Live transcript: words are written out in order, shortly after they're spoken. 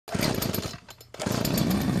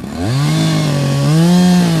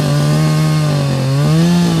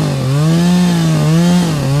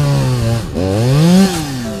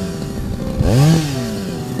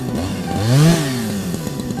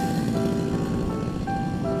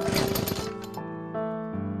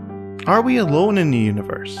Are we alone in the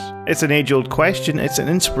universe? It's an age-old question, it's an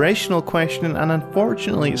inspirational question, and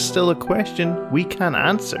unfortunately it's still a question we can't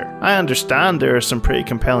answer. I understand there are some pretty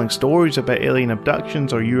compelling stories about alien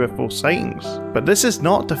abductions or UFO sightings, but this is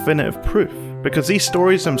not definitive proof, because these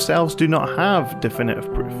stories themselves do not have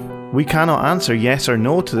definitive proof. We cannot answer yes or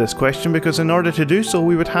no to this question because in order to do so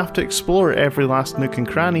we would have to explore every last nook and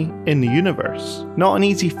cranny in the universe. Not an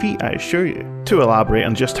easy feat, I assure you. To elaborate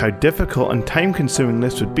on just how difficult and time consuming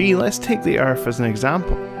this would be, let's take the Earth as an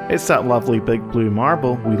example. It's that lovely big blue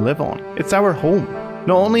marble we live on. It's our home.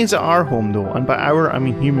 Not only is it our home though, and by our I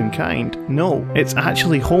mean humankind, no, it's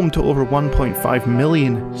actually home to over 1.5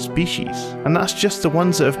 million species, and that's just the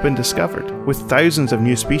ones that have been discovered, with thousands of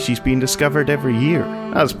new species being discovered every year.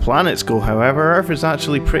 As planets go, however, Earth is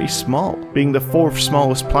actually pretty small, being the 4th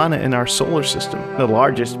smallest planet in our solar system, the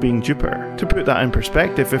largest being Jupiter. To put that in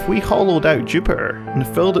perspective, if we hollowed out Jupiter and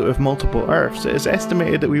filled it with multiple Earths, it is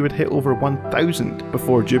estimated that we would hit over 1,000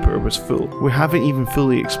 before Jupiter was full. We haven't even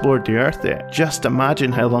fully explored the Earth yet. Just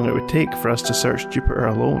imagine how long it would take for us to search Jupiter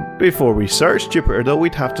alone. Before we search Jupiter though,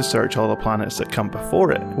 we'd have to search all the planets that come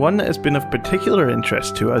before it. One that has been of particular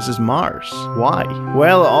interest to us is Mars. Why?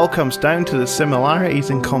 Well, it all comes down to the similarities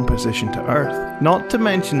in composition to Earth, not to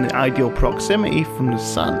mention the ideal proximity from the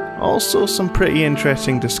Sun. Also, some pretty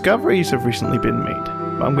interesting discoveries have recently been made,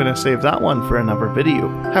 but I'm going to save that one for another video.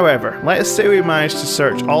 However, let's say we managed to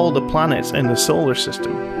search all the planets in the solar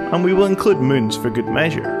system, and we will include moons for good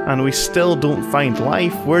measure, and we still don't find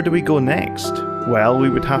life. Where do we go next? Well, we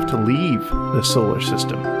would have to leave the solar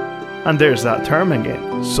system. And there's that term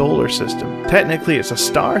again, solar system. Technically it's a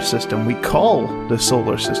star system we call the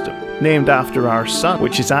solar system, named after our sun,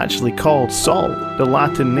 which is actually called Sol, the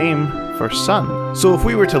Latin name for sun. So if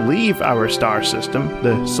we were to leave our star system,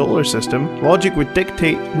 the solar system, logic would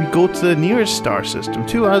dictate we go to the nearest star system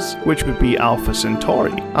to us, which would be Alpha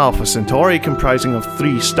Centauri. Alpha Centauri comprising of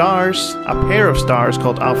 3 stars, a pair of stars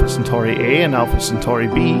called Alpha Centauri A and Alpha Centauri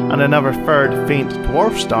B, and another third faint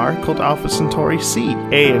dwarf star called Alpha Centauri C.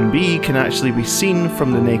 A and B can actually be seen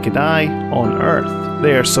from the naked eye on Earth.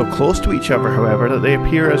 They are so close to each other, however, that they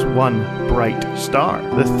appear as one bright star.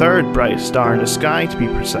 The third brightest star in the sky, to be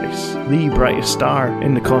precise. The brightest star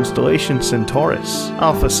in the constellation Centaurus.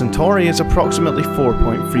 Alpha Centauri is approximately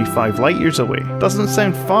 4.35 light years away. Doesn't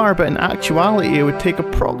sound far, but in actuality it would take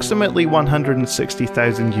approximately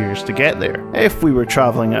 160,000 years to get there, if we were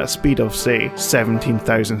travelling at a speed of say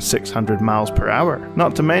 17,600 miles per hour.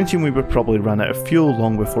 Not to mention we would probably run out of fuel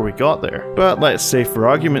long before we got there. But let's say for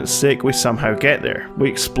argument's sake we somehow get there. We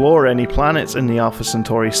explore any planets in the Alpha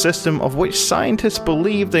Centauri system of which scientists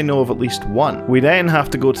believe they know of at least one. We then have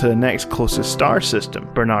to go to the next closest star system,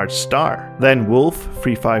 Bernard's star, then Wolf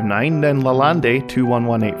 359, then Lalande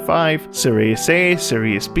 21185, Sirius A,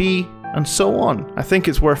 Sirius B, and so on. I think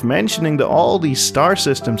it's worth mentioning that all these star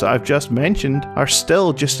systems that I've just mentioned are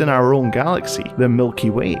still just in our own galaxy, the Milky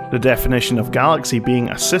Way. The definition of galaxy being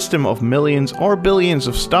a system of millions or billions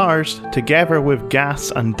of stars together with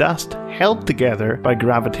gas and dust held together by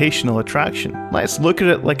gravitational attraction. Let's look at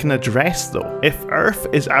it like an address though. If Earth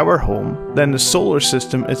is our home, then the solar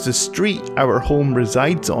system is the street our home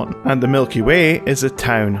resides on, and the Milky Way is a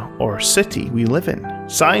town or city we live in.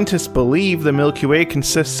 Scientists believe the Milky Way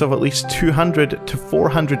consists of at least 200 to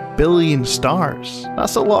 400 billion stars.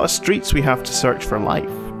 That's a lot of streets we have to search for life.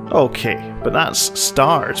 Okay, but that's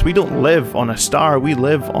stars. We don't live on a star, we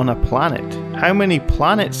live on a planet. How many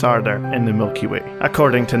planets are there in the Milky Way?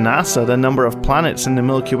 According to NASA, the number of planets in the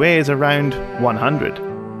Milky Way is around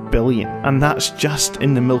 100 billion, and that's just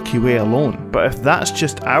in the Milky Way alone. But if that's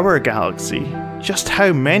just our galaxy, just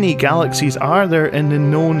how many galaxies are there in the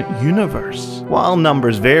known universe? While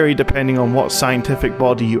numbers vary depending on what scientific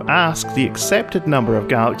body you ask, the accepted number of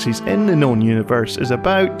galaxies in the known universe is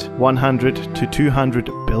about 100 to 200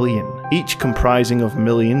 billion, each comprising of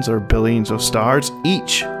millions or billions of stars,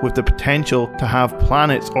 each with the potential to have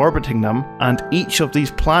planets orbiting them, and each of these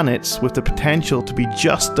planets with the potential to be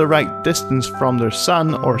just the right distance from their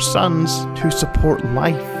sun or suns to support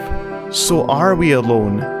life. So are we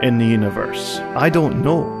alone in the universe? I don't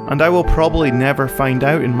know, and I will probably never find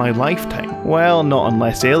out in my lifetime. Well, not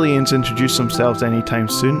unless aliens introduce themselves anytime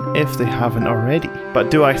soon, if they haven't already.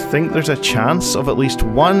 But do I think there's a chance of at least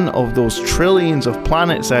one of those trillions of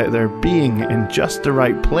planets out there being in just the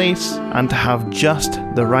right place, and to have just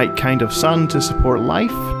the right kind of sun to support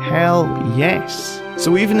life? Hell yes.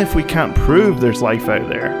 So even if we can't prove there's life out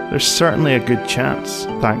there, there's certainly a good chance.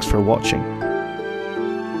 Thanks for watching.